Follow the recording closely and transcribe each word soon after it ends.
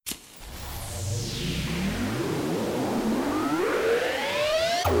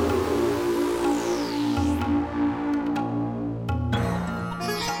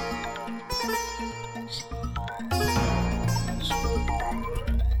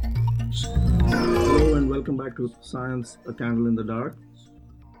welcome back to Science, A Candle in the Dark,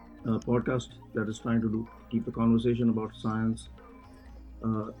 a podcast that is trying to keep the conversation about science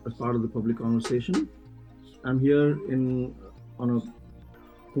as part of the public conversation. I'm here on a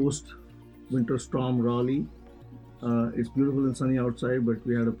post-winter storm Raleigh. It's beautiful and sunny outside, but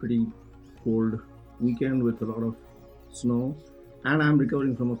we had a pretty cold weekend with a lot of snow. And I'm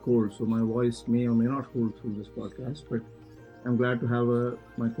recovering from a cold, so my voice may or may not hold through this podcast, but I'm glad to have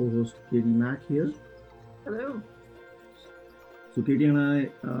my co-host Katie Mack here. Hello. So Katie and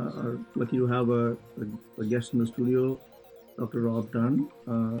I are lucky to have a guest in the studio, Dr. Rob Dunn.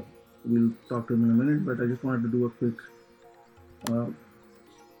 We'll talk to him in a minute, but I just wanted to do a quick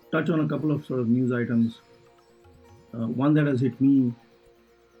touch on a couple of sort of news items. One that has hit me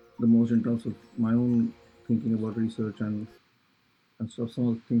the most in terms of my own thinking about research and stuff, some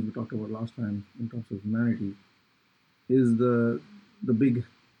of the things we talked about last time in terms of humanity, is the big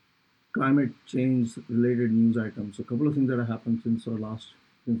climate change related news items. So a couple of things that have happened since we last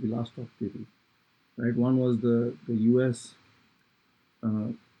talked, Katie. Right, one was the U.S.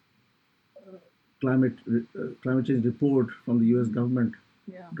 Climate change report from the U.S. government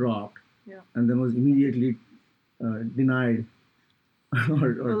dropped, and then was immediately denied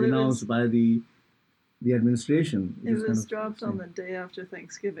or denounced by the administration. It was dropped on the day after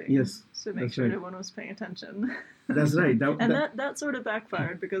Thanksgiving. Yes. To make sure everyone was paying attention. That's right. That sort of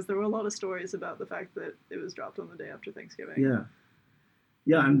backfired because there were a lot of stories about the fact that it was dropped on the day after Thanksgiving. Yeah.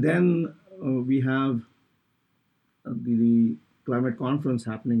 Yeah, and then we have the climate conference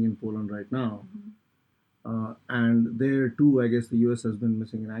happening in Poland right now. Mm-hmm. And there too, I guess the U.S. has been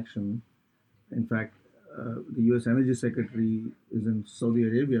missing in action. In fact, the U.S. Energy Secretary is in Saudi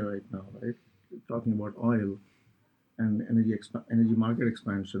Arabia right now, right? Talking about oil and energy market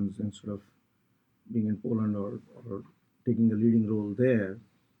expansions instead of being in Poland or taking a leading role there.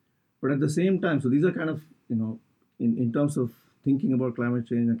 But at the same time, so these are kind of, in terms of thinking about climate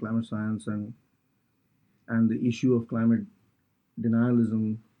change and climate science and the issue of climate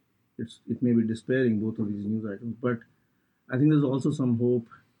denialism, it may be despairing, both of these news items. But I think there's also some hope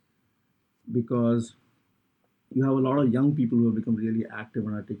because you have a lot of young people who have become really active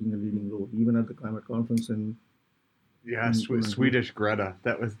and are taking a leading role, even at the climate conference. Swedish Greta.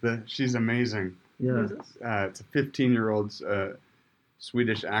 She's amazing. Yeah. It's a 15-year-old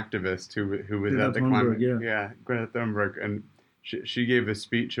Swedish activist who was Greta at the Thunberg, climate. Yeah, Greta Thunberg, and she gave a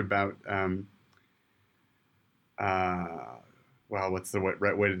speech about what's the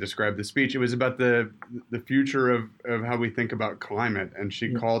right way to describe the speech? It was about the future of how we think about climate, and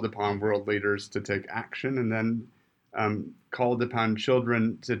she called upon world leaders to take action, and then called upon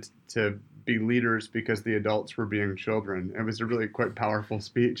children to be leaders because the adults were being children. It was a really quite powerful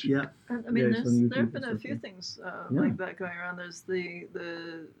speech. Yeah, and, I mean, there have been a few things like that going around. There's the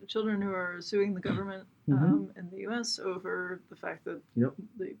children who are suing the government in the U.S. over the fact that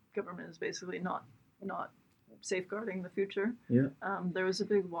the government is basically not safeguarding the future. Yeah. There was a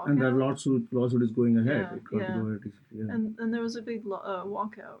big walkout. And that lawsuit is going ahead. And there was a big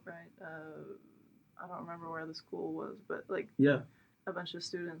walkout, right? I don't remember where the school was, but a bunch of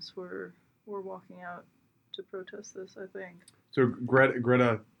students were walking out to protest this, I think. So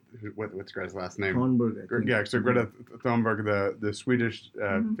Greta, what's Greta's last name? Thunberg, I think. Yeah, so Greta Thunberg, the Swedish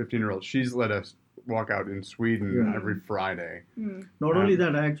 15-year-old, she's led us walk out in Sweden every Friday. Not only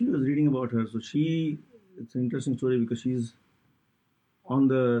that, I actually was reading about her. So it's an interesting story because she's on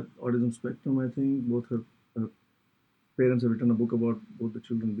the autism spectrum, I think. Both her parents have written a book about both the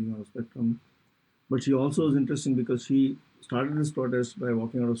children being on the spectrum. But she also is interesting because she started this protest by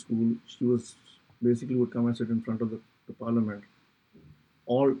walking out of school. She would come and sit in front of the parliament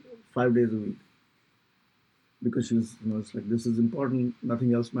all 5 days a week. Because she's, it's like, this is important,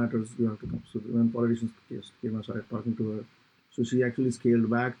 nothing else matters, you have to come. So when politicians came and started talking to her, so she actually scaled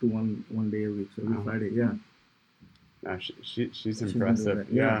back to one day a week, so every Friday, she's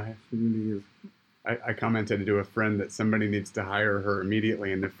impressive. Yeah, she really is. I commented to a friend that somebody needs to hire her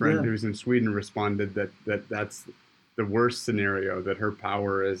immediately, and the friend who's in Sweden responded that that's the worst scenario, that her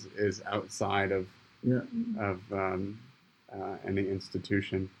power is outside of any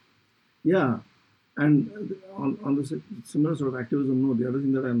institution. Yeah, and on the similar sort of activism note, the other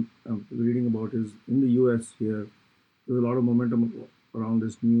thing that I'm reading about is in the U.S. here, there's a lot of momentum around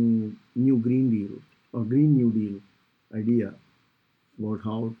this new Green Deal or Green New Deal idea about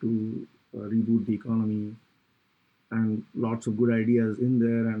how to reboot the economy, and lots of good ideas in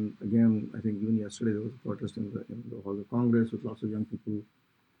there. And again, I think even yesterday there was a protest in the Hall of Congress with lots of young people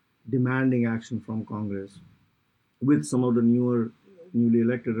demanding action from Congress, with some of the newly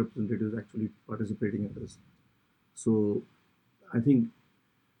elected representatives actually participating in this. So I think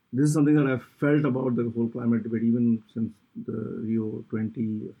this is something that I've felt about the whole climate debate even since the Rio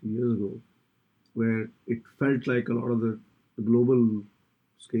 20 a few years ago, where it felt like a lot of the global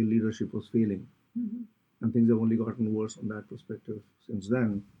scale leadership was failing. Mm-hmm. And things have only gotten worse on that perspective since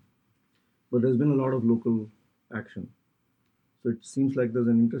then. But there's been a lot of local action. So it seems like there's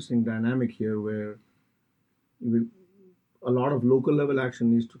an interesting dynamic here where a lot of local level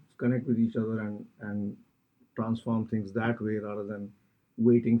action needs to connect with each other and transform things that way rather than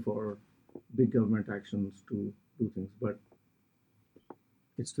waiting for big government actions to do things. But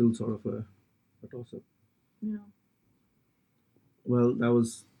it's still sort of a toss-up. Yeah. Well, that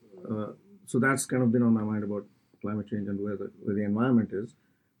was so that's kind of been on my mind about climate change and where the environment is.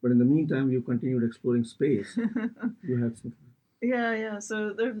 But in the meantime, you continued exploring space. You had something. Yeah.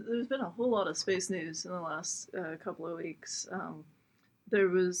 So there's been a whole lot of space news in the last couple of weeks. There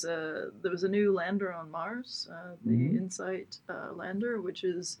was a new lander on Mars, the InSight lander, which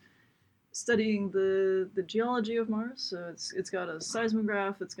is studying the geology of Mars. So it's got a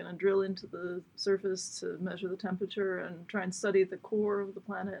seismograph. It's going to drill into the surface to measure the temperature and try and study the core of the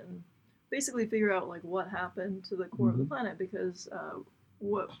planet and basically figure out like what happened to the core of the planet, because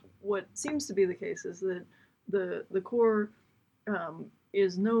what seems to be the case is that the core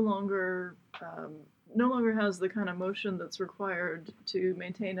is no longer has the kind of motion that's required to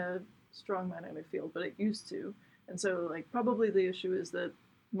maintain a strong magnetic field, but it used to. And so like probably the issue is that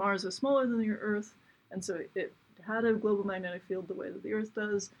Mars is smaller than the Earth, and so it had a global magnetic field the way that the Earth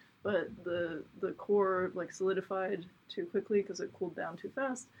does, but the core like solidified too quickly because it cooled down too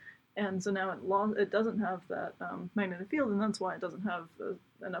fast. And so now it doesn't have that magnetic field, and that's why it doesn't have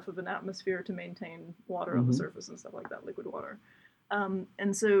enough of an atmosphere to maintain water on the surface and stuff like that, liquid water.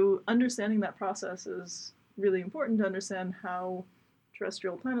 And so understanding that process is really important to understand how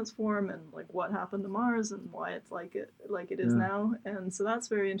terrestrial planets form and like what happened to Mars and why it's like it is now. And so that's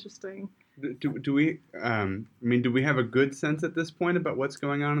very interesting. Do we? Do we have a good sense at this point about what's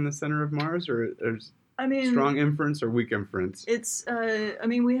going on in the center of Mars, or there's strong inference or weak inference? It's.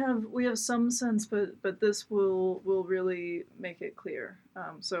 We have some sense, but this will really make it clear.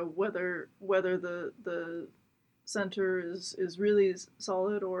 So whether the center is really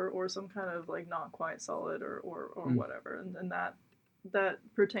solid or some kind of like not quite solid or whatever, and that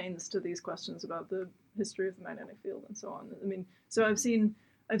pertains to these questions about the history of the magnetic field and so on. So I've seen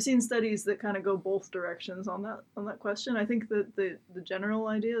studies that kind of go both directions on that question. I think that the general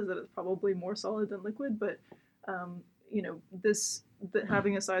idea is that it's probably more solid than liquid, but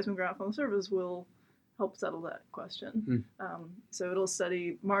having a seismograph on the surface will help settle that question. So it'll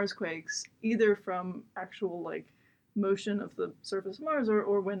study Mars quakes either from actual like motion of the surface of Mars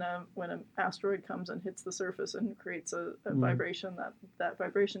or when an asteroid comes and hits the surface and creates a vibration. That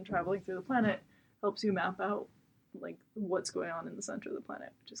vibration traveling through the planet helps you map out like what's going on in the center of the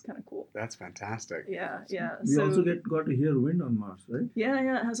planet, which is kind of cool. That's fantastic. Yeah. We also got to hear wind on Mars, right?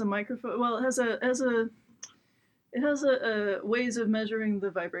 Yeah. It has a microphone. Well, it has a ways of measuring the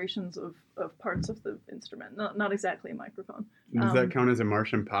vibrations of parts of the instrument. Not exactly a microphone. Does that count as a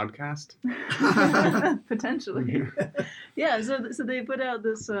Martian podcast? Potentially. Yeah. So they put out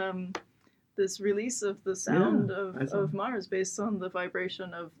this release of the sound of Mars based on the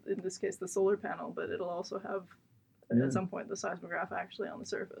vibration of, in this case, the solar panel, but it'll also have at some point the seismograph actually on the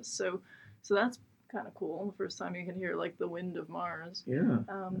surface. So that's kind of cool. The first time you can hear like the wind of Mars. So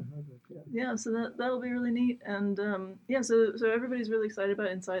that'll be really neat. And so everybody's really excited about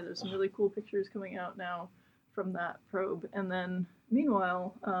InSight. There's some really cool pictures coming out now from that probe. And then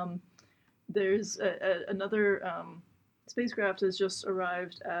meanwhile, there's another spacecraft has just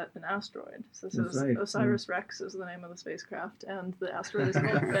arrived at an asteroid. So OSIRIS-REx is the name of the spacecraft, and the asteroid is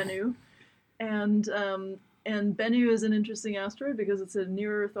called Bennu. And Bennu is an interesting asteroid because it's a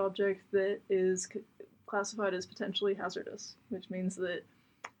near-Earth object that is classified as potentially hazardous, which means that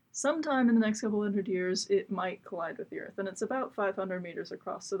sometime in the next couple hundred years, it might collide with the Earth. And it's about 500 meters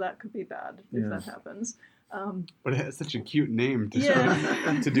across, so that could be bad if that happens. But it has such a cute name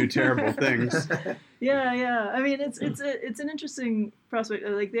to do terrible things. Yeah. It's an interesting prospect.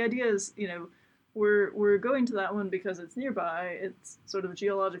 Like the idea is, we're going to that one because it's nearby. It's sort of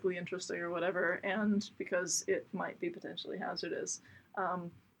geologically interesting or whatever, and because it might be potentially hazardous.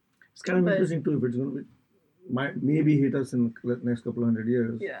 It's kind of interesting too if it's going to maybe hit us in the next couple of hundred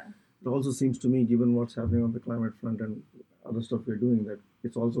years. Yeah. It also seems to me, given what's happening on the climate front and other stuff we're doing, that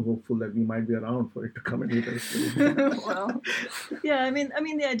it's also hopeful that we might be around for it to come and hit us. Well, yeah.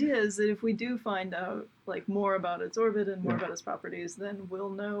 The idea is that if we do find out like more about its orbit and more about its properties, then we'll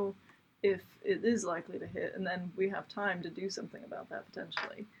know if it is likely to hit, and then we have time to do something about that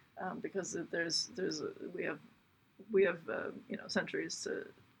potentially, because we have centuries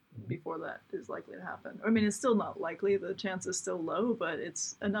before that is likely to happen. I mean, it's still not likely. The chance is still low, but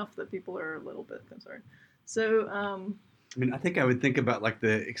it's enough that people are a little bit concerned. So, I mean, I think I would think about like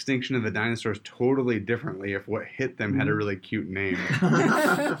the extinction of the dinosaurs totally differently if what hit them had a really cute name.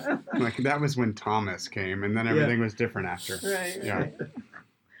 Like that was when Thomas came, and then everything was different after. Right. Yeah. Right.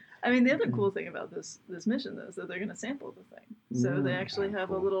 I mean, the other cool thing about this mission is that they're going to sample the thing. So they actually have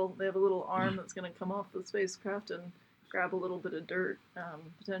a little arm that's going to come off the spacecraft and grab a little bit of dirt,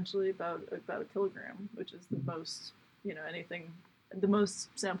 potentially about a kilogram, which is the most, the most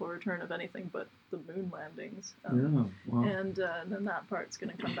sample return of anything but the moon landings. Wow. And then that part's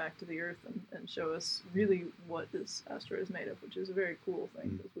going to come back to the Earth and show us really what this asteroid is made of, which is a very cool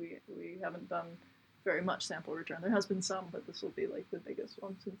thing because we haven't done very much sample return. There has been some, but this will be like the biggest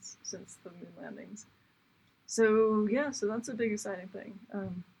one since the moon landings. So that's a big exciting thing.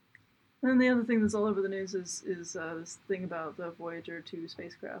 And then the other thing that's all over the news is this thing about the Voyager 2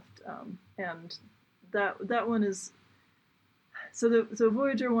 spacecraft, and that one is so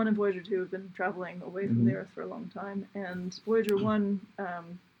Voyager 1 and Voyager 2 have been traveling away from the Earth for a long time, and Voyager 1 a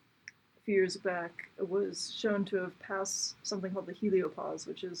few years back was shown to have passed something called the heliopause,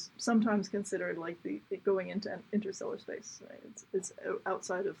 which is sometimes considered like the going into interstellar space. Right? It's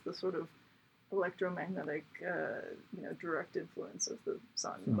outside of the sort of electromagnetic, direct influence of the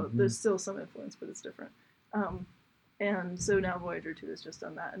sun, but there's still some influence, but it's different. And so now Voyager 2 has just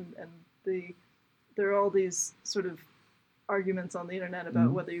done that, and there are all these sort of arguments on the internet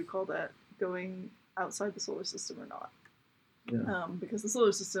about whether you call that going outside the solar system or not. Yeah. Because the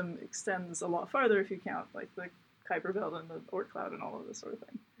solar system extends a lot farther if you count like the Kuiper Belt and the Oort cloud and all of this sort of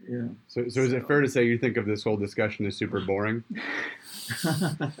thing. Yeah. So is it fair to say you think of this whole discussion as super boring?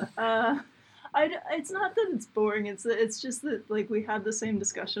 It's not that it's boring. It's just that like we had the same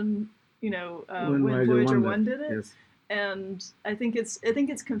discussion, when Voyager 1 did it. Yes. And I think it's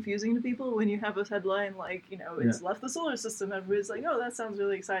confusing to people when you have a headline like, it's left the solar system. Everybody's like, oh, that sounds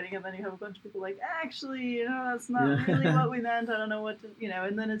really exciting. And then you have a bunch of people like, actually, that's not really what we meant. I don't know what to,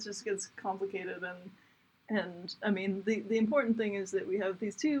 and then it just gets complicated. And I mean, the important thing is that we have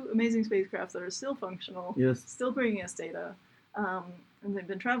these two amazing spacecrafts that are still functional, still bringing us data. And they've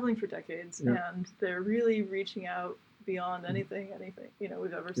been traveling for decades, and they're really reaching out beyond anything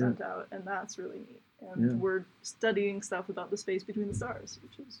we've ever sent out. And that's really neat. And we're studying stuff about the space between the stars,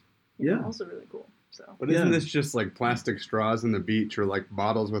 which is also really cool. So, but isn't this just like plastic straws on the beach or like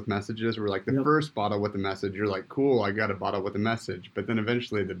bottles with messages? Where like the first bottle with a message, you're like, cool, I got a bottle with a message. But then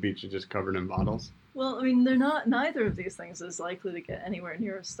eventually the beach is just covered in bottles. Well, I mean, neither of these things is likely to get anywhere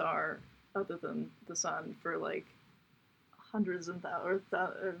near a star other than the sun for like hundreds of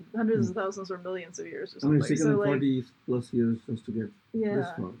thousands or millions of years or something. I mean, it's taken 40 plus years just to get this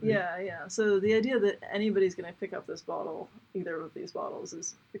far. Right? Yeah. So the idea that anybody's going to pick up this bottle, either of these bottles,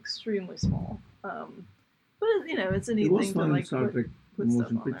 is extremely small. But it's a neat thing to like Star Trek put motion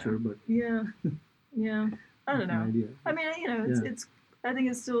stuff on picture, there. But yeah. I don't know. Idea. I mean, it's. I think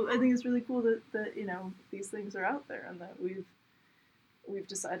it's really cool that these things are out there and that we've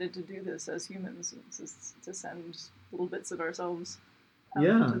decided to do this as humans, to send little bits of ourselves out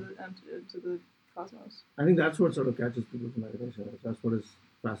into the cosmos. I think that's what sort of catches people's imagination. That's what is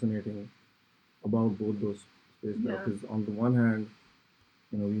fascinating about both those spacecraft. Is on the one hand,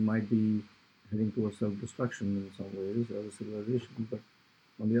 we might be heading towards self-destruction in some ways as a civilization, but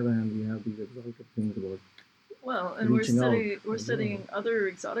on the other hand, we have these exotic things about. Well, and we're studying other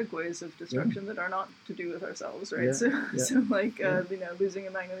exotic ways of destruction that are not to do with ourselves, right? So like losing a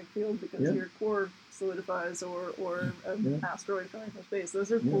magnetic field because your core solidifies, or an asteroid falling from space.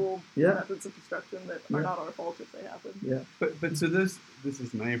 Those are cool methods of destruction that are not our fault if they happen. Yeah. But so this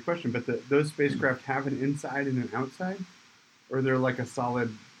is a naive question, but those spacecraft have an inside and an outside, or they're like a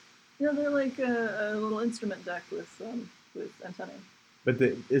solid. Yeah, they're like a little instrument deck with antennae. But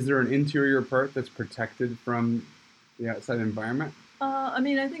is there an interior part that's protected from the outside environment? I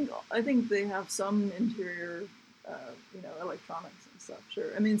mean, I think they have some interior, electronics and stuff.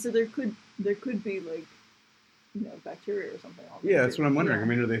 Sure. I mean, so there could be like, bacteria or something. Yeah, that's what I'm wondering. I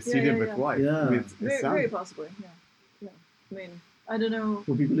mean, are they seeded with life? Yeah. I mean, very possibly. Yeah. I mean, I don't know.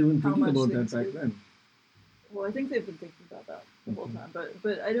 Were people even thinking about that back then? Well, I think they've been thinking about that the whole time,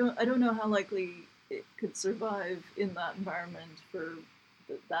 but I don't know how likely it could survive in that environment for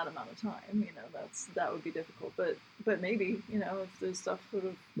that amount of time. That would be difficult. But maybe if there's stuff sort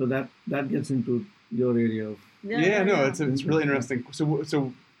of. But that gets into your area of. It's really interesting. So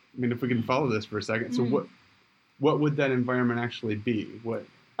I mean, if we can follow this for a second, so what would that environment actually be? What?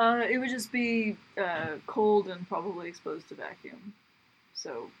 It would just be cold and probably exposed to vacuum.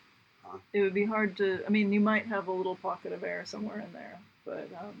 So. it would be hard to. I mean, you might have a little pocket of air somewhere in there, but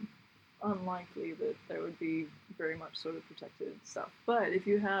unlikely that there would be very much sort of protected stuff. But if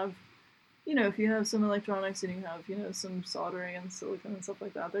you have, if you have some electronics and you have, some soldering and silicon and stuff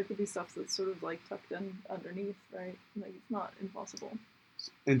like that, there could be stuff that's sort of like tucked in underneath, right? Like it's not impossible.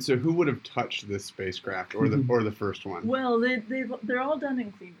 And so, who would have touched this spacecraft, or the first one? Well, they're all done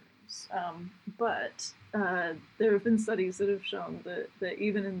in clean rooms, but there have been studies that have shown that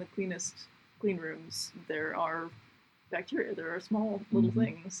even in the cleanest clean rooms, there are bacteria. There are small little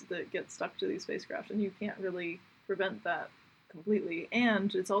things that get stuck to these spacecraft, and you can't really prevent that completely.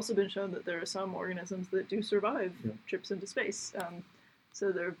 And it's also been shown that there are some organisms that do survive trips into space.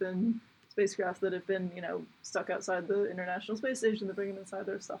 So there have been spacecraft that have been, stuck outside the International Space Station. They bring them inside,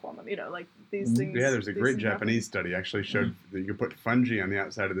 there's stuff on them, like these things. Yeah, there's a great Japanese study actually showed that you could put fungi on the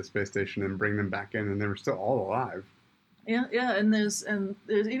outside of the space station and bring them back in, and they were still all alive. Yeah, and there's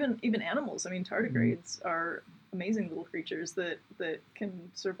even animals. I mean, tardigrades are amazing little creatures that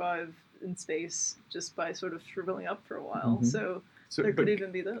can survive in space just by sort of shriveling up for a while. So there could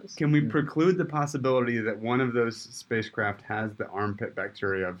even be those. Can we preclude the possibility that one of those spacecraft has the armpit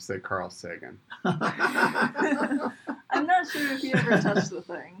bacteria of, say, Carl Sagan? I'm not sure if he ever touched the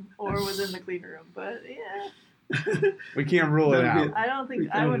thing or was in the clean room, but yeah. We can't rule it out. I don't think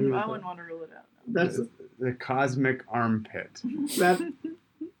I wouldn't want to rule it out. No. That's the cosmic armpit.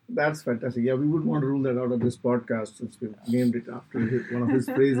 That's fantastic. Yeah, we wouldn't want to rule that out of this podcast since we've named it after one of his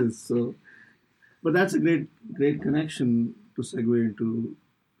phrases. So, but that's a great connection to segue into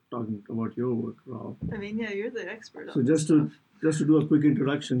talking about your work, Rob. I mean, yeah, you're the expert. So just to do a quick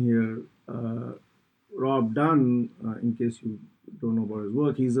introduction here, Rob Dunn, in case you don't know about his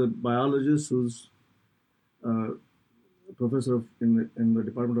work, he's a biologist who's a professor in the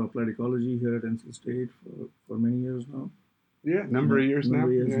Department of Applied Ecology here at NC State for many years now. Yeah, number of years now.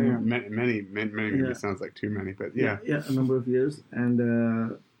 Yeah. Many maybe sounds like too many, but yeah. Yeah, a number of years.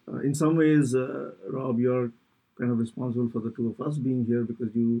 And in some ways, Rob, you're kind of responsible for the two of us being here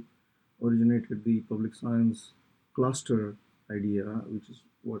because you originated the public science cluster idea, which is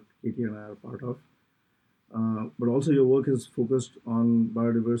what Katie and I are part of. But also your work is focused on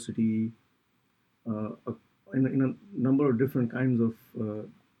biodiversity in a number of different kinds of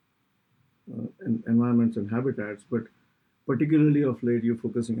environments and habitats, but particularly of late you're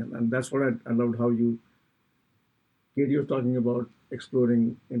focusing on, and that's what I loved how Katie was talking about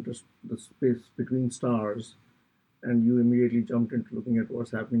exploring the space between stars, and you immediately jumped into looking at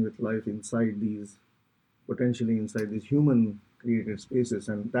what's happening with life potentially inside these human-created spaces,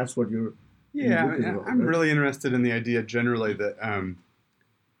 and that's what your book is about, I'm right? really interested in the idea generally that,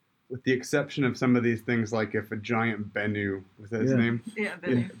 with the exception of some of these things, like if a giant Bennu, was that his name? Yeah,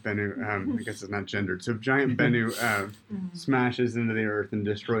 Bennu. Bennu, I guess it's not gendered. So if giant Bennu smashes into the earth and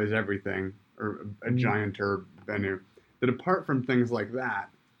destroys everything, or a gianter Bennu, that apart from things like that,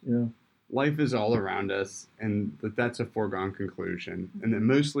 life is all around us, and that's a foregone conclusion, and that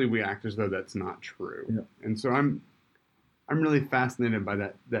mostly we act as though that's not true. Yeah. And so I'm really fascinated by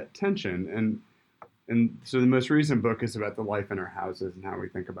that tension, and so the most recent book is about the life in our houses and how we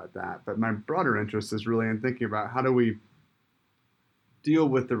think about that. But my broader interest is really in thinking about how do we deal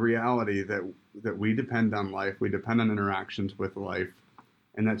with the reality that we depend on life, we depend on interactions with life,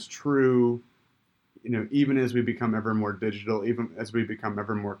 and that's true, even as we become ever more digital, even as we become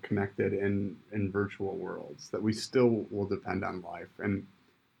ever more connected in virtual worlds, that we still will depend on life. And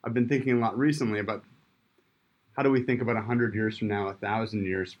I've been thinking a lot recently about how do we think about 100 years from now, 1,000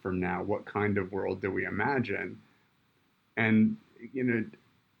 years from now? What kind of world do we imagine? And,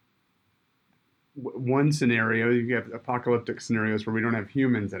 one scenario, you have apocalyptic scenarios where we don't have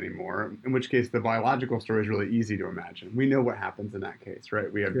humans anymore, in which case the biological story is really easy to imagine. We know what happens in that case,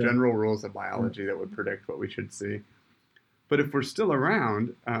 right? We have general rules of biology that would predict what we should see. But if we're still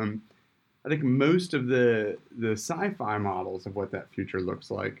around, I think most of the sci-fi models of what that future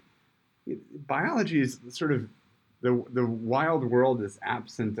looks like, biology is sort of the wild world is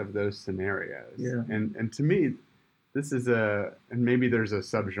absent of those scenarios. Yeah. And to me, this is and maybe there's a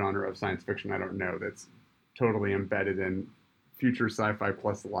subgenre of science fiction, I don't know, that's totally embedded in future sci-fi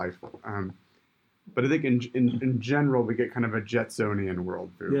plus life. But I think in general, we get kind of a Jetsonian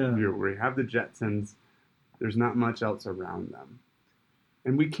worldview where we have the Jetsons, there's not much else around them.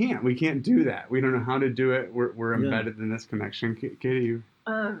 And we can't do that. We don't know how to do it. We're embedded in this connection. Katie,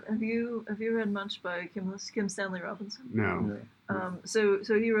 have you read much by Kim Stanley Robinson? No. So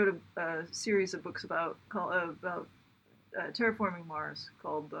he wrote a series of books about terraforming Mars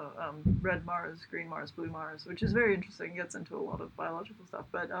called Red Mars, Green Mars, Blue Mars, which is very interesting. It gets into a lot of biological stuff.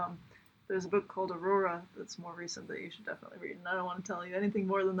 But there's a book called Aurora that's more recent that you should definitely read, and I don't want to tell you anything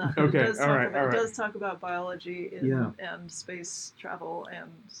more than that. Okay, It does talk about biology and space travel and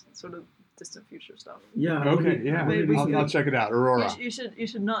sort of distant future stuff. Yeah. Okay. Yeah. I'll check it out. Aurora. You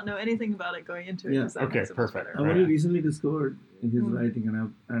should not know anything about it going into it. Yeah. That Okay. makes it Perfect. better. I've only recently discovered his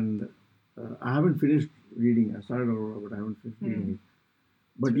writing, and I haven't finished reading. I started Aurora, but I haven't finished reading it.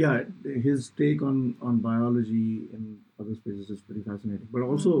 But yeah, his take on biology in other spaces is pretty fascinating. But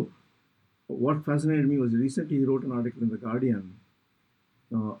also, what fascinated me was recently he wrote an article in The Guardian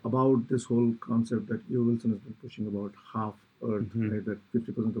about this whole concept that E.O. Wilson has been pushing about half Earth, right, that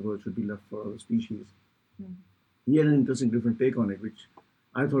 50% of Earth should be left for other species. He had an interesting different take on it, which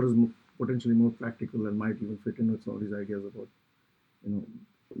I thought was potentially more practical and might even fit in with some of these ideas about,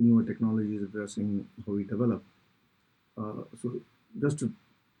 newer technologies addressing how we develop. So just to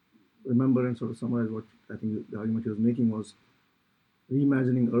remember and sort of summarize what I think the argument he was making was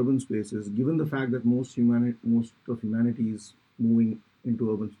reimagining urban spaces, given the fact that most of humanity is moving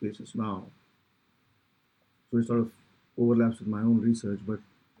into urban spaces now. So it sort of overlaps with my own research, but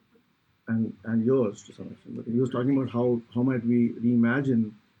and yours to some extent. But he was talking about how might we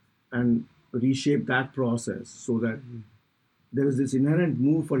reimagine and reshape that process so that there is this inherent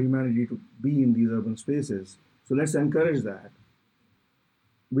move for humanity to be in these urban spaces. So let's encourage that,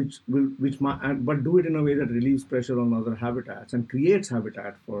 but do it in a way that relieves pressure on other habitats and creates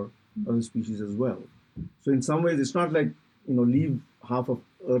habitat for other species as well. So in some ways, it's not like leave half of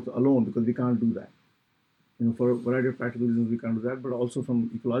Earth alone, because we can't do that. For a variety of practical reasons, we can't do that. But also from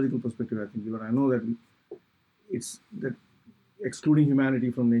ecological perspective, I think I know that that excluding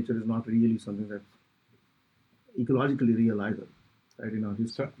humanity from nature is not really something that's ecologically real either, right?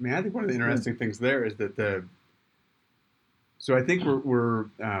 So, I think one of the interesting things there is that so I think we're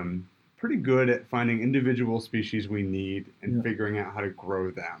pretty good at finding individual species we need and figuring out how to grow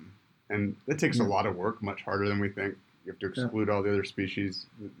them, and that takes a lot of work, much harder than we think. You have to exclude all the other species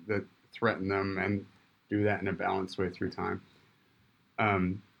that threaten them and do that in a balanced way through time.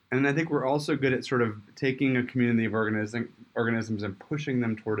 And I think we're also good at sort of taking a community of organisms and pushing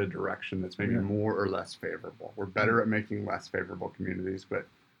them toward a direction that's maybe more or less favorable. We're better at making less favorable communities, but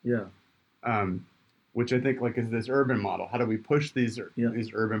which I think is this urban model. How do we push these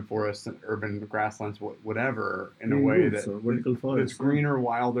urban forests and urban grasslands, whatever, in a way that's greener,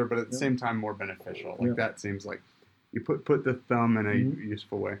 wilder, but at the same time more beneficial? That seems like you put the thumb in a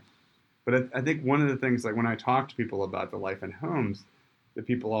useful way. But I think one of the things, when I talk to people about the life in homes, that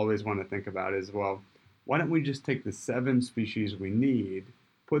people always want to think about is, well, why don't we just take the 7 species we need,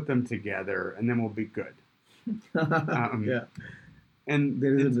 put them together, and then we'll be good? And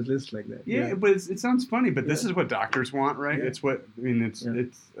there isn't a list like that. Yeah, but it sounds funny, but this is what doctors want, right? Yeah. It's what this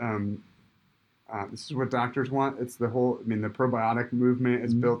is what doctors want. It's the whole. The probiotic movement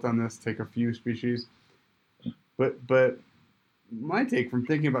is built on this. Take a few species, but my take from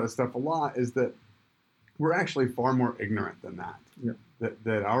thinking about this stuff a lot is that we're actually far more ignorant than that. Yeah.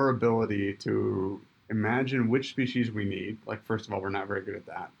 That our ability to imagine which species we need, first of all, we're not very good at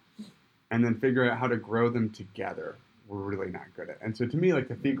that, and then figure out how to grow them together, we're really not good at. And so to me,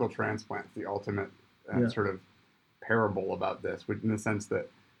 the fecal transplant's the ultimate sort of parable about this, which in the sense that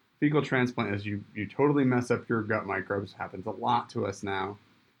fecal transplant is you totally mess up your gut microbes, happens a lot to us now.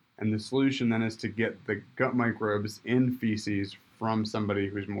 And the solution then is to get the gut microbes in feces from somebody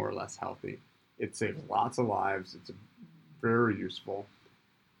who's more or less healthy. It saves lots of lives. It's very useful.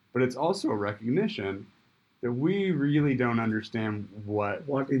 But it's also a recognition that we really don't understand what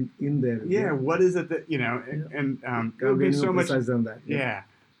in there. Yeah, what is it that, and there'll be so much on that. Yeah.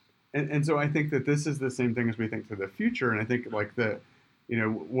 And so I think that this is the same thing as we think to the future. And I think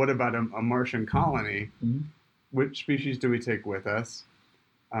what about a Martian colony? Which species do we take with us?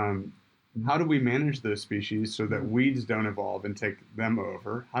 How do we manage those species so that weeds don't evolve and take them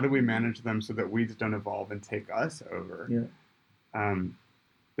over? How do we manage them so that weeds don't evolve and take us over?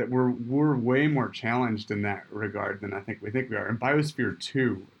 That we're way more challenged in that regard than I think we are. And Biosphere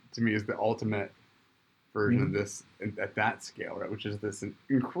 2, to me, is the ultimate version of this at that scale, right? Which is this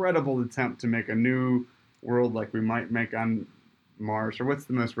incredible attempt to make a new world like we might make on Mars. Or what's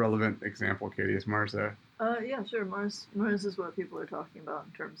the most relevant example, Katie? Is Mars a... Yeah, sure. Mars is what people are talking about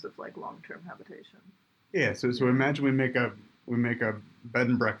in terms of long-term habitation. Yeah. So imagine we make a bed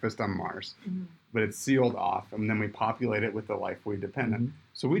and breakfast on Mars, but it's sealed off, and then we populate it with the life we depend on.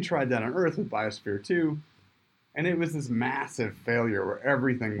 So we tried that on Earth with Biosphere 2, and it was this massive failure where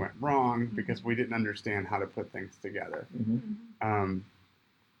everything went wrong because we didn't understand how to put things together. And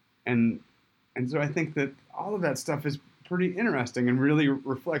so I think that all of that stuff is pretty interesting and really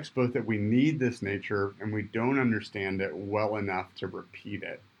reflects both that we need this nature and we don't understand it well enough to repeat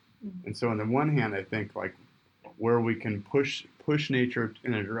it. Mm-hmm. And so on the one hand, I think like where we can push nature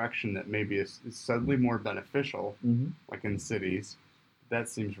in a direction that maybe is suddenly more beneficial, like in cities, that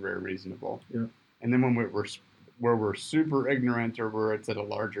seems very reasonable. Yeah. And then when we're super ignorant or where it's at a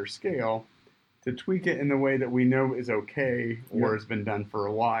larger scale, to tweak it in the way that we know is okay or has been done for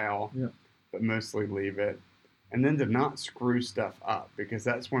a while, but mostly leave it. And then to not screw stuff up, because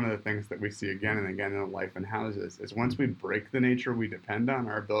that's one of the things that we see again and again in life in houses, is once we break the nature we depend on,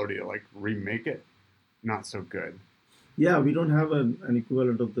 our ability to like remake it, not so good. Yeah, we don't have an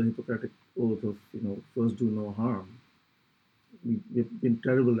equivalent of the Hippocratic oath of, first do no harm. We've been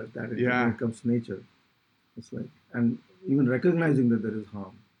terrible at that when it comes to nature. It's like, and even recognizing that there is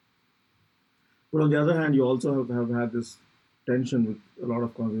harm. But on the other hand, you also have had this tension with a lot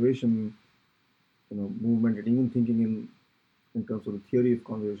of conservation, movement, and even thinking in terms of the theory of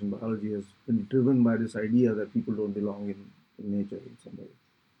conservation biology has been driven by this idea that people don't belong in nature in some way.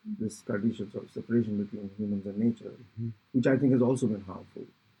 This Cartesian sort of separation between humans and nature, which I think has also been harmful.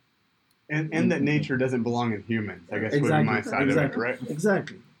 And that nature doesn't belong in humans, I guess, would be my side of it, right?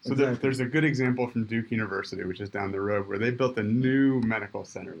 Exactly. So there's a good example from Duke University, which is down the road, where they built a new medical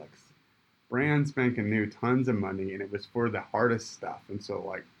center, like brand spanking new, tons of money, and it was for the hardest stuff. And so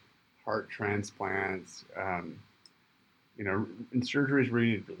like heart transplants, and surgeries where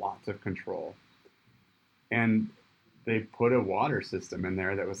you need lots of control. And they put a water system in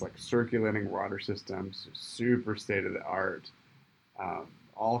there that was like circulating water systems, super state of the art,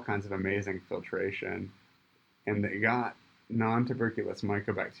 all kinds of amazing filtration. And they got non-tuberculous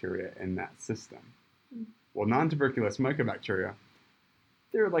mycobacteria in that system. Well, non-tuberculous mycobacteria,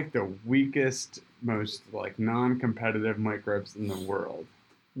 they're like the weakest, most like non-competitive microbes in the world,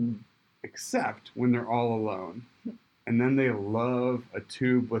 except when they're all alone. And then they love a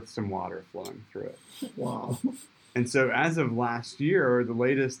tube with some water flowing through it. Wow. And so as of last year, the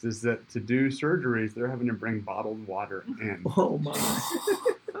latest is that to do surgeries, they're having to bring bottled water in. Oh, my.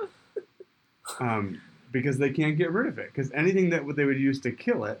 Because they can't get rid of it. Because anything that they would use to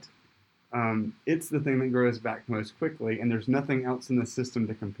kill it, it's the thing that grows back most quickly, and there's nothing else in the system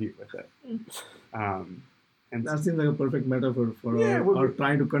to compete with it. And that seems like a perfect metaphor for our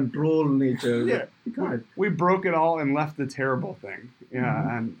trying to control nature. Yeah, we broke it all and left the terrible thing.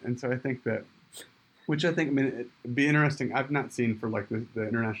 Yeah, and so I think that, which I think, it'd be interesting. I've not seen for like the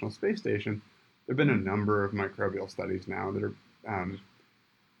International Space Station, there have been a number of microbial studies now that are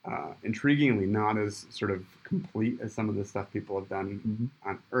intriguingly not as sort of complete as some of the stuff people have done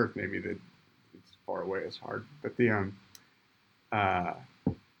on Earth. Maybe it's far away is hard, but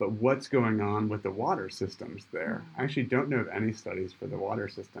but what's going on with the water systems there? I actually don't know of any studies for the water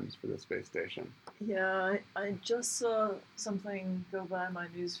systems for the space station. Yeah, I just saw something go by my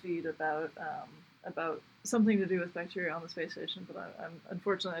newsfeed about something to do with bacteria on the space station, but I'm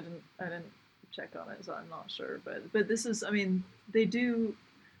unfortunately I didn't check on it, so I'm not sure. But this is, they do.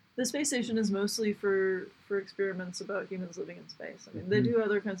 The space station is mostly for experiments about humans living in space. They do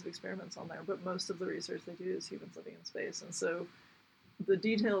other kinds of experiments on there, but most of the research they do is humans living in space. And so the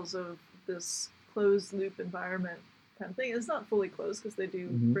details of this closed loop environment kind of thing, it's not fully closed because they do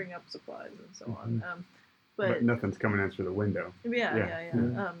bring up supplies and so on. But nothing's coming in through the window.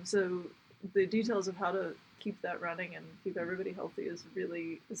 Yeah. So the details of how to keep that running and keep everybody healthy is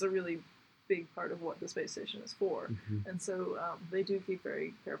a really big part of what the space station is for. And so they do keep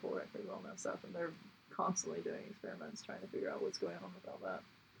very careful records on that stuff, and they're constantly doing experiments trying to figure out what's going on with all that.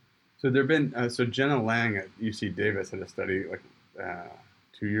 So there have been so Jenna Lang at UC Davis had a study like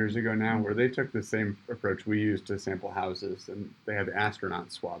 2 years ago now where they took the same approach we used to sample houses, and they had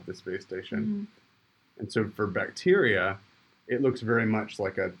astronauts swab the space station. And so for bacteria, it looks very much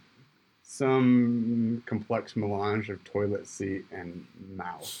like some complex melange of toilet seat and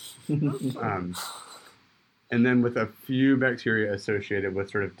mouth. And then with a few bacteria associated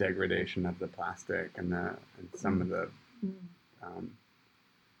with sort of degradation of the plastic and some of the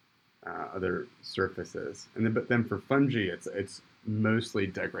other surfaces. But then for fungi, it's mostly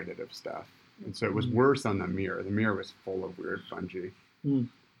degradative stuff. And so it was worse on the mirror. The mirror was full of weird fungi. And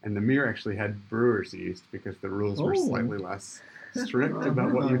the mirror actually had brewer's yeast because the rules were slightly less strict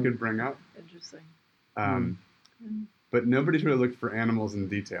about what you could bring up. Interesting. But nobody's really looked for animals in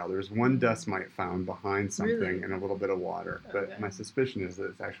detail. There's one dust mite found behind something and a little bit of water. But my suspicion is that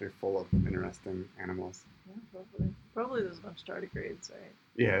it's actually full of interesting animals. Yeah, probably there's a bunch of tardigrades, right?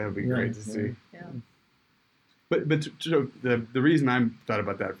 Yeah, that would be great to see. Yeah. But so the reason I thought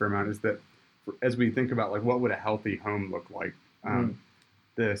about that for a moment is that as we think about like what would a healthy home look like,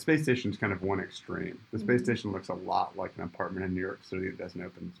 the space station is kind of one extreme. The space station looks a lot like an apartment in New York City that doesn't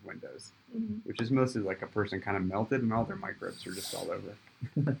open its windows, which is mostly like a person kind of melted and all their microbes are just all over.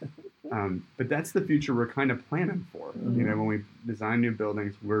 But that's the future we're kind of planning for. You know, when we design new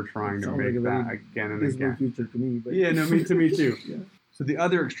buildings, we're trying to make that again and again. Future to me, but yeah, no, me too. Yeah. So the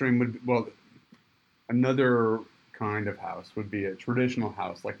other extreme would, another kind of house would be a traditional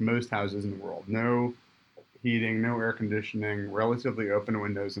house, like most houses in the world. No heating, no air conditioning, relatively open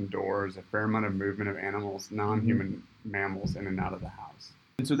windows and doors, a fair amount of movement of animals, non-human mammals in and out of the house.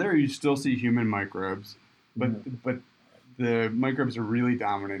 And so there you still see human microbes, but the microbes are really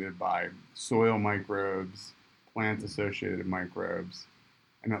dominated by soil microbes, plant-associated microbes,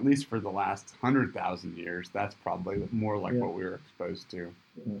 and at least for the last 100,000 years, that's probably more like what we were exposed to.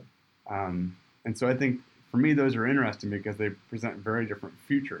 And so I think, for me, those are interesting because they present very different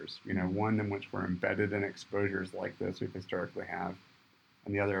futures. You know, one in which we're embedded in exposures like this we historically have,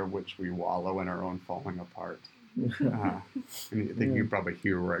 and the other in which we wallow in our own falling apart. And I think you probably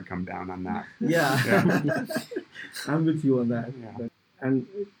hear where I come down on that. Yeah. I'm with you on that. Yeah. And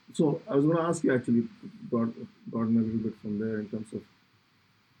so I was going to ask you, actually, broaden a little bit from there in terms of,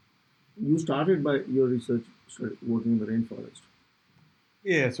 you started by your research working in the rainforest.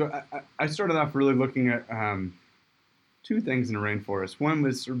 Yeah, so I started off really looking at two things in the rainforest. One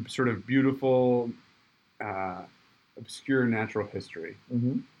was sort of beautiful, obscure natural history.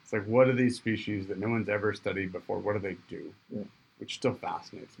 It's like, what are these species that no one's ever studied before? What do they do? Which still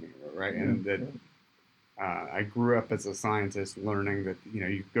fascinates me, right? And that I grew up as a scientist learning that, you know,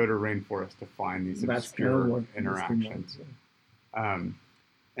 you go to rainforest to find these obscure interactions. And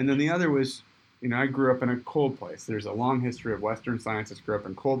then the other was, you know, I grew up in a cold place. There's a long history of Western scientists grew up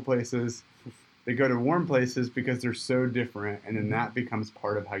in cold places. They go to warm places because they're so different, and then that becomes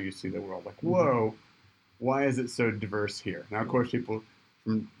part of how you see the world. Like, whoa, why is it so diverse here? Now, of course, people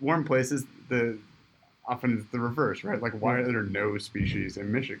from warm places, often it's the reverse, right? Like, why are there no species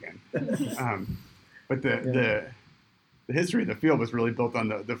in Michigan? But the history of the field was really built on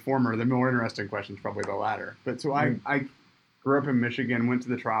the former. The more interesting question is probably the latter. But so I grew up in Michigan, went to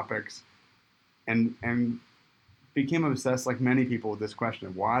the tropics, and became obsessed, like many people, with this question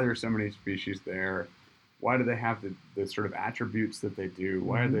of why there are so many species there. Why do they have the sort of attributes that they do?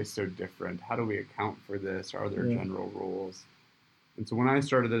 Why are they so different? How do we account for this? Are there general rules? And so when I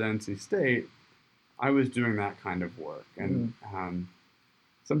started at NC State, I was doing that kind of work. And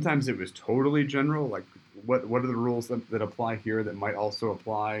sometimes it was totally general, like what are the rules that apply here that might also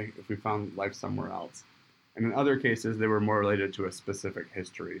apply if we found life somewhere else? And in other cases, they were more related to a specific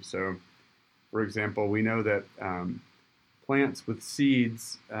history. So, for example, we know that plants with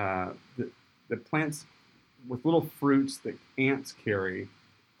seeds, the plants with little fruits that ants carry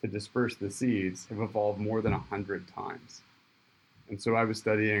to disperse the seeds have evolved more than 100 times. And so I was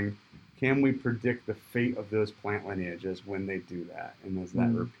studying, can we predict the fate of those plant lineages when they do that? And is that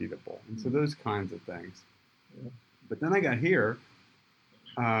repeatable? And so those kinds of things. But then I got here,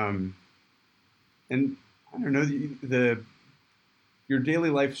 and I don't know, your daily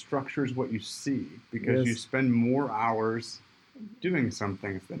life structures what you see because you spend more hours doing some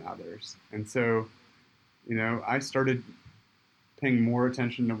things than others. And so, you know, I started paying more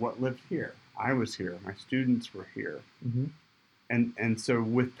attention to what lived here. I was here. My students were here. And so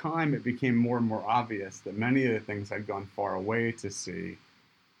with time, it became more and more obvious that many of the things I'd gone far away to see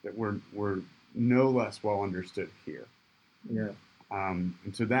that were no less well understood here. And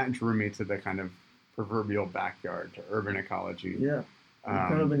so that drew me to the kind of proverbial backyard, to urban ecology. We've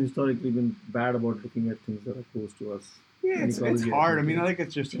kind of been historically been bad about looking at things that are close to us. Yeah, it's hard. I mean, I think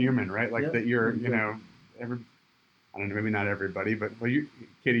it's just human, right? Like that you're, you know, I don't know, maybe not everybody, but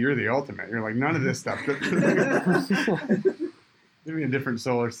Katie, you're the ultimate. You're like, none of this stuff. Maybe a different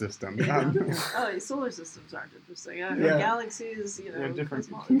solar system. Solar systems aren't interesting. Galaxies, you know, different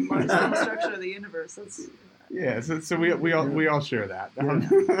structure of the universe. That's so we all share that.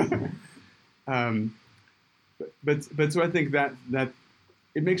 But so I think that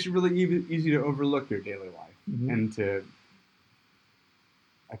it makes it really easy to overlook your daily life, and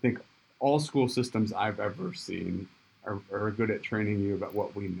I think all school systems I've ever seen are good at training you about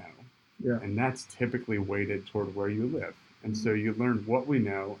what we know, and that's typically weighted toward where you live. And so you learn what we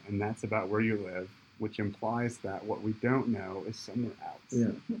know, and that's about where you live, which implies that what we don't know is somewhere else.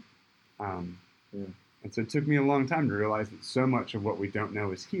 And so it took me a long time to realize that so much of what we don't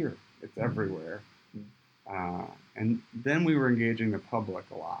know is here. It's everywhere. And then we were engaging the public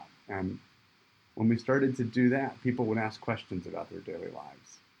a lot. And when we started to do that, people would ask questions about their daily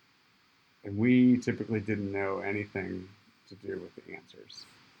lives. And we typically didn't know anything to do with the answers.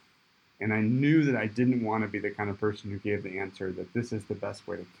 And I knew that I didn't want to be the kind of person who gave the answer that this is the best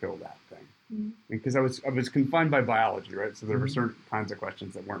way to kill that thing. Mm-hmm. Because I was confined by biology, right? So there were certain kinds of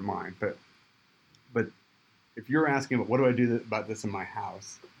questions that weren't mine. But if you're asking, what do I do about this in my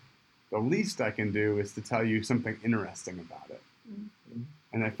house? The least I can do is to tell you something interesting about it. Mm-hmm.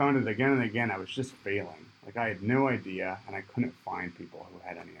 And I found it again and again. I was just failing. Like I had no idea, and I couldn't find people who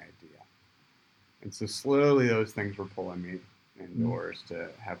had any idea. And so slowly those things were pulling me indoors to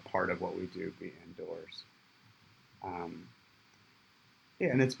have part of what we do be indoors. Yeah,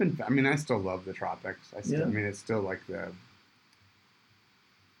 and it's been, I mean, I still love the tropics. I mean, it's still like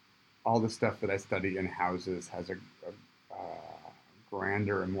all the stuff that I study in houses has a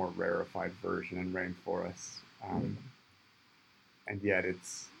grander and more rarefied version in rainforests. And yet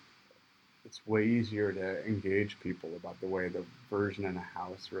it's way easier to engage people about the way the version in a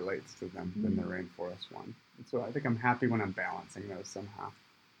house relates to them than the rainforest one. And so I think I'm happy when I'm balancing those somehow.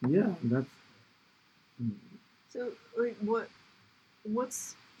 Yeah, that's... So, like,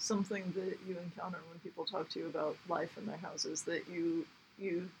 what's something that you encounter when people talk to you about life in their houses that you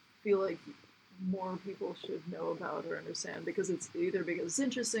feel like more people should know about or understand, because it's either because it's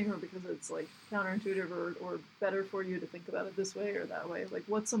interesting or because it's like counterintuitive or better for you to think about it this way or that way? Like,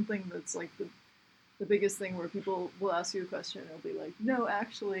 what's something that's like the biggest thing where people will ask you a question and it'll be like, no,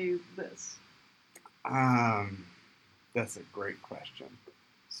 actually this? That's a great question.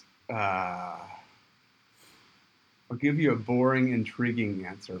 I'll give you a boring, intriguing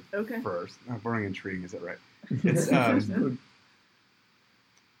answer first. Boring, intriguing, is it right? It's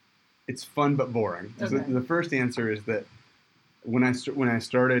it's fun but boring. Okay. So the first answer is that when I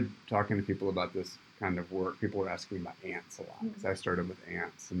started talking to people about this kind of work, people were asking me about ants a lot, because I started with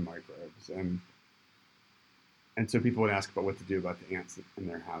ants and microbes, and so people would ask about what to do about the ants in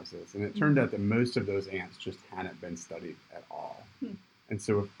their houses, and it turned out that most of those ants just hadn't been studied at all. And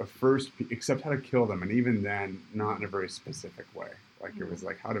so except how to kill them, and even then, not in a very specific way. Like it was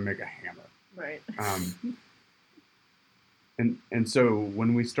like how to make a hammer. Right. And so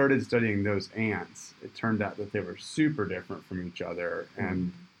when we started studying those ants, it turned out that they were super different from each other,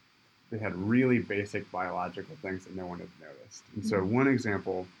 and they had really basic biological things that no one had noticed. And so one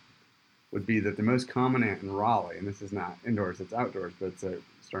example would be that the most common ant in Raleigh, and this is not indoors, it's outdoors, but it's a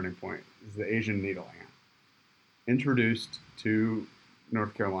starting point, is the Asian needle ant. Introduced to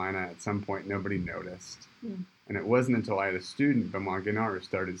North Carolina at some point, nobody noticed. And it wasn't until I had a student, Benoit Guénard,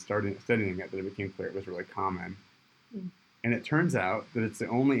 started studying it that it became clear it was really common. And it turns out that it's the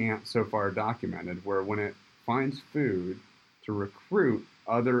only ant so far documented where when it finds food to recruit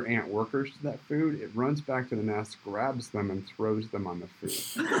other ant workers to that food, it runs back to the nest, grabs them, and throws them on the food.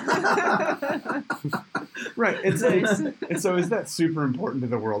 Right. And so is that super important to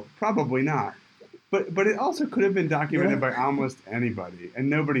the world? Probably not. But it also could have been documented by almost anybody, and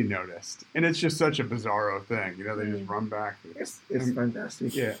nobody noticed. And it's just such a bizarro thing. You know, they just run back. It's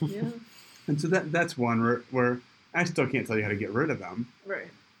fantastic. Yeah. And so that's one where I still can't tell you how to get rid of them. Right.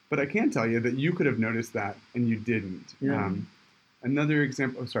 But I can tell you that you could have noticed that and you didn't. Yeah. Another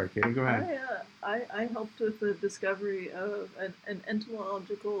example. Oh, sorry, Katie, go ahead. I helped with the discovery of an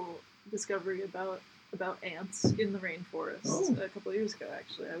entomological discovery about ants in the rainforest a couple of years ago.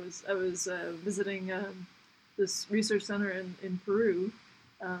 Actually, I was visiting this research center in Peru.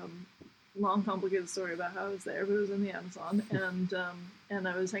 Long, complicated story about how I was there, but it was in the Amazon, and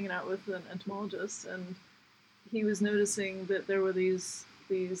I was hanging out with an entomologist, and he was noticing that there were these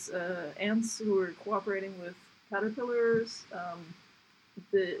ants who were cooperating with caterpillars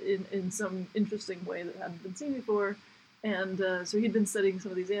in some interesting way that hadn't been seen before. And so he'd been studying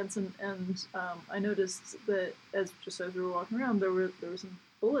some of these ants, and I noticed that as we were walking around, there were some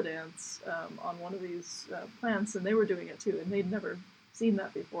bullet ants on one of these plants, and they were doing it too, and they'd never seen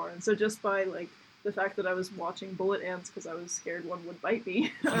that before. And so just by like the fact that I was watching bullet ants because I was scared one would bite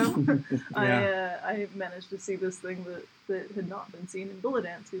me, I managed to see this thing that had not been seen in bullet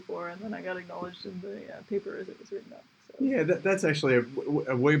ants before, and then I got acknowledged in the paper as it was written up. So. Yeah, that's actually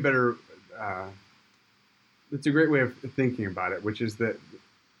a way better. It's a great way of thinking about it, which is that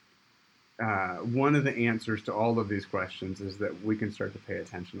one of the answers to all of these questions is that we can start to pay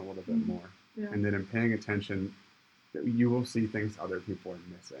attention a little bit more. Yeah. And then in paying attention, you will see things other people are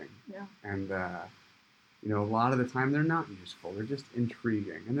missing. Yeah. And, a lot of the time they're not useful. They're just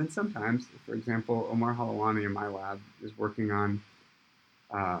intriguing. And then sometimes, for example, Omar Halawani in my lab is working on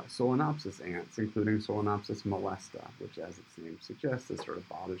Solenopsis ants, including Solenopsis molesta, which, as its name suggests, is sort of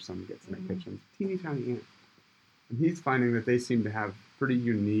bothersome, gets in the kitchen. Teeny tiny ant. And he's finding that they seem to have pretty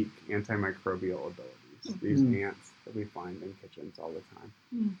unique antimicrobial abilities, these ants that we find in kitchens all the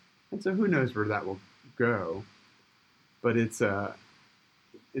time. And so who knows where that will go. But it's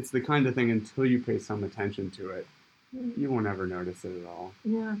it's the kind of thing until you pay some attention to it, you won't ever notice it at all.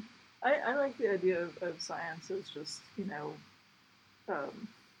 Yeah. I like the idea of science as just,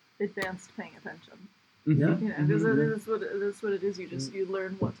 advanced paying attention. Yeah. Because that's what it is. You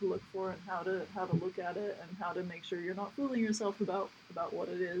learn what to look for and how to look at it and how to make sure you're not fooling yourself about what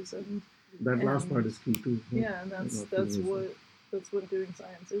it is. And that last part is key too. Yeah, and that's what doing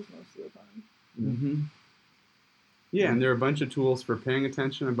science is most of the time. Mm-hmm. Yeah, and there are a bunch of tools for paying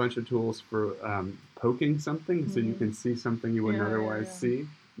attention, a bunch of tools for poking something, so you can see something you wouldn't otherwise see.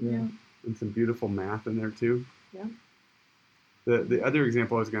 Yeah. And some beautiful math in there too. Yeah. The other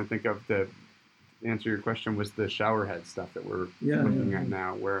example I was going to think of to answer your question was the shower head stuff that we're looking at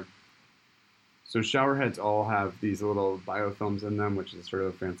now, so shower heads all have these little biofilms in them, which is sort of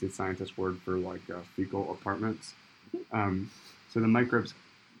a fancy scientist word for like fecal apartments. So the microbes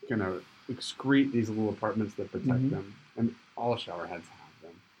kind of excrete these little apartments that protect them, and all shower heads have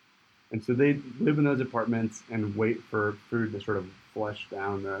them. And so they live in those apartments and wait for food to sort of flush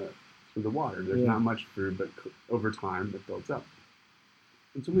down through the water. There's not much food, but over time it builds up.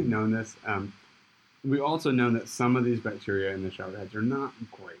 And so we've known this. We also know that some of these bacteria in the shower heads are not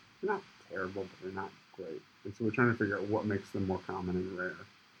great. They're not terrible, but they're not great. And so we're trying to figure out what makes them more common and rare.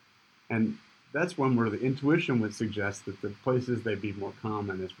 And that's one where the intuition would suggest that the places they'd be more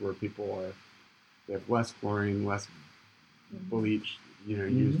common is where they have less chlorine, less bleach,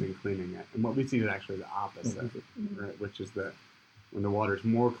 used in cleaning it. And what we see is actually the opposite, right? Which is that when the water is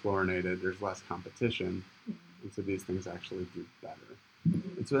more chlorinated, there's less competition, and so these things actually do better.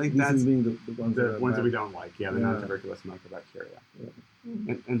 And so I think that's being the ones that we don't like. Yeah, the non-tuberculous mycobacteria.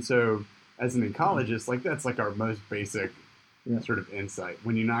 And so as an ecologist, like that's like our most basic sort of insight.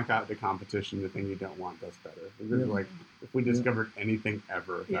 When you knock out the competition, the thing you don't want does better. Like if we discovered anything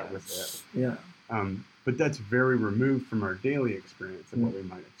ever, that was it. Yeah. But that's very removed from our daily experience of what we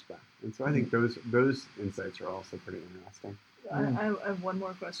might expect. And so I think those insights are also pretty interesting. I have one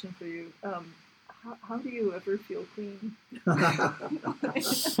more question for you. How do you ever feel clean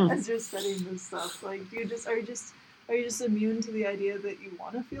as you're studying this stuff? Like, are you just immune to the idea that you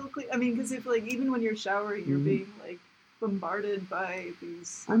want to feel clean? I mean, because if like even when you're showering, you're being like bombarded by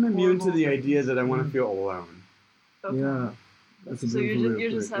these. I'm immune to the idea that I want to feel alone. Okay. Yeah, that's a so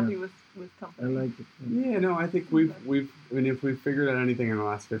you're just happy with company. I like it. Yeah, no, I think if we've figured out anything in the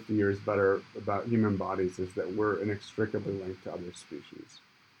last 50 years about human bodies is that we're inextricably linked to other species.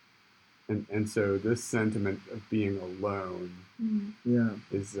 And so this sentiment of being alone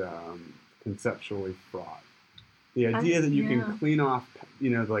is conceptually fraught. The idea that you can clean off,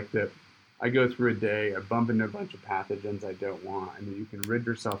 like that I go through a day, I bump into a bunch of pathogens I don't want, and you can rid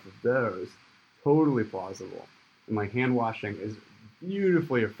yourself of those, totally plausible. And like hand washing is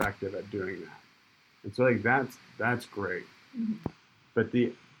beautifully effective at doing that. And so like that's great. But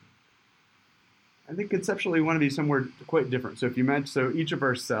I think conceptually we want to be somewhere quite different. So if you imagine, so each of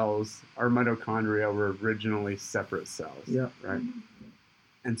our cells, our mitochondria were originally separate cells, right?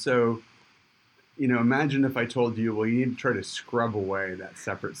 And so, imagine if I told you, well, you need to try to scrub away that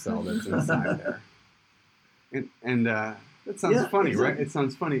separate cell that's inside there. And that sounds funny, right? It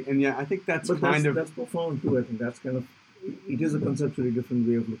sounds funny. And I think that's that's profound too. I think that's kind of, it is a conceptually different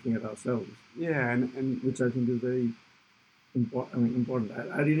way of looking at ourselves. Yeah, and which I think is very important.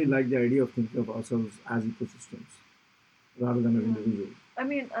 I really like the idea of thinking of ourselves as ecosystems rather than an individual. I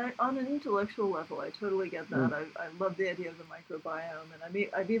mean, on an intellectual level, I totally get that. I love the idea of the microbiome, and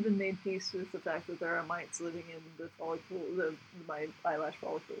I've even made peace with the fact that there are mites living in the follicle, my eyelash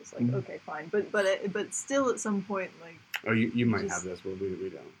follicles. Like, okay, fine, but still, at some point, like. Oh, you might have this, but we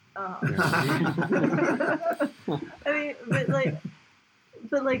don't. I mean, but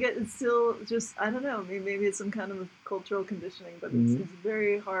it's still just, I don't know, maybe it's some kind of cultural conditioning, but it's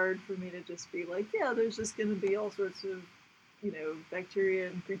very hard for me to just be like, there's just going to be all sorts of, bacteria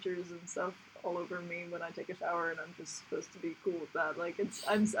and creatures and stuff all over me when I take a shower, and I'm just supposed to be cool with that. Like,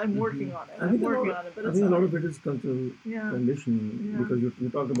 I'm working on it. But I think a lot of it is cultural conditioning, because you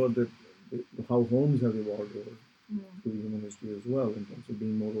talked about how homes have evolved over through human history as well, in terms of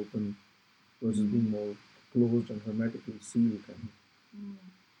being more open versus being more closed and hermetically sealed.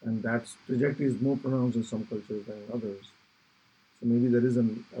 And that trajectory is more pronounced in some cultures than in others. So maybe there is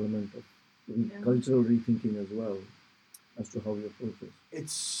an element of cultural rethinking as well as to how we approach this.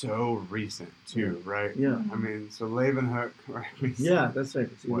 It's so recent too, right? Yeah. I mean, so Leeuwenhoek, right? That's right.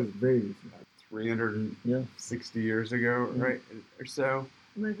 It was very recent. 360 years ago, right, or so.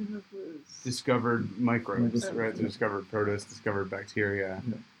 Leeuwenhoek was discovered microbes, right? So discovered protists, discovered bacteria,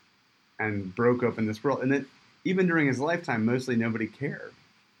 and broke open this world. And then even during his lifetime, mostly nobody cared.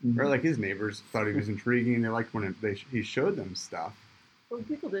 Right? Like his neighbors thought he was intriguing. They liked when he showed them stuff. Well,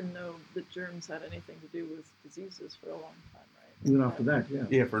 people didn't know that germs had anything to do with diseases for a long time, right? Even after that, yeah.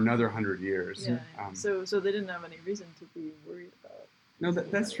 Yeah, for another 100 years. Yeah. So they didn't have any reason to be worried about. No,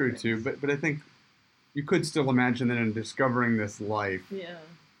 that's true too. But I think you could still imagine that in discovering this life. Yeah.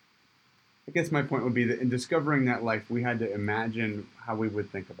 I guess my point would be that in discovering that life, we had to imagine how we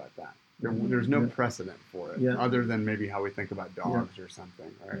would think about that. There's no precedent for it, other than maybe how we think about dogs or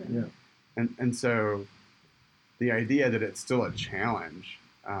something, right? Yeah. And so the idea that it's still a challenge,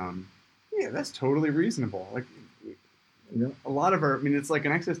 that's totally reasonable. Like, a lot of it's like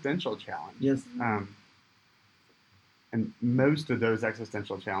an existential challenge. Yes. And most of those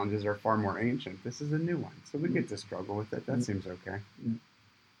existential challenges are far more ancient. This is a new one, so we get to struggle with it. That seems okay. Yeah.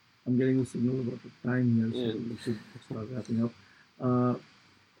 I'm getting a signal about the time here, so we should start wrapping up.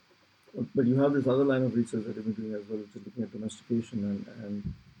 But you have this other line of research that you've been doing as well, which is looking at domestication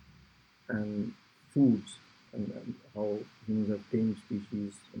and foods and how humans have tamed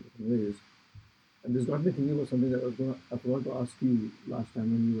species in different ways. And this got me thinking about something that I forgot to ask you last time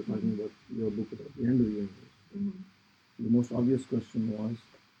when you were talking about your book about the end of the universe. Mm-hmm. The most obvious question was,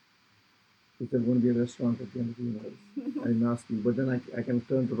 is there going to be a restaurant at the end of the universe? I didn't ask you, but then I can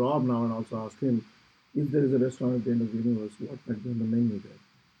turn to Rob now and also ask him, if there is a restaurant at the end of the universe, what might be on the menu there?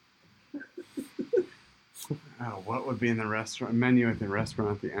 Oh, what would be in the menu at the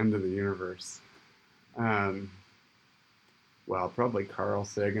restaurant at the end of the universe? Well, probably Carl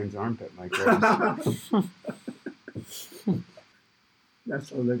Sagan's Armpit, my goodness. That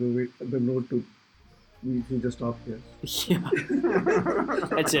sounds like the note to. We just stop here. Yeah.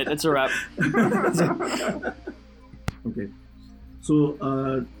 That's it. That's a wrap. Okay. So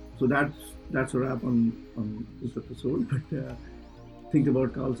that's a wrap on this episode. But think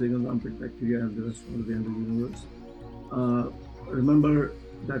about Carl Sagan's armpit bacteria and the rest of the end of the universe. Remember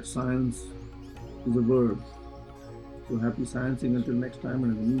that science is a verb. So happy sciencing until next time.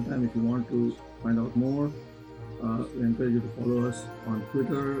 And in the meantime, if you want to find out more, we encourage you to follow us on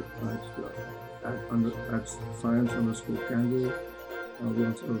Twitter. At science_Kango. We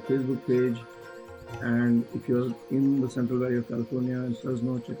also have a Facebook page. And if you're in the Central Valley of California in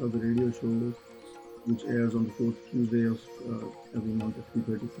Fresno, check out the radio show, which airs on the fourth Tuesday of every month at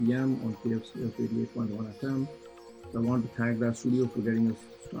 3:30 p.m. on KFCF 88.1 FM. So I want to thank that studio for getting us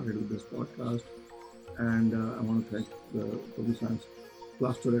started with this podcast. And I want to thank the Toby Science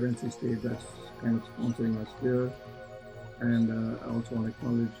Cluster at NC State that's kind of sponsoring us here. And I also want to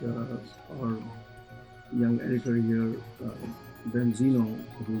acknowledge our young editor here, Ben Zeno,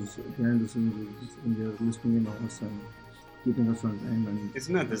 who's behind the scenes, who's sitting here listening in on us and keeping us on time. And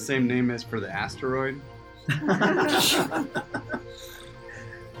isn't that the same name as for the asteroid?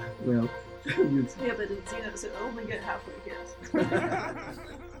 Well, yeah, but it's Zeno, so only get halfway guess.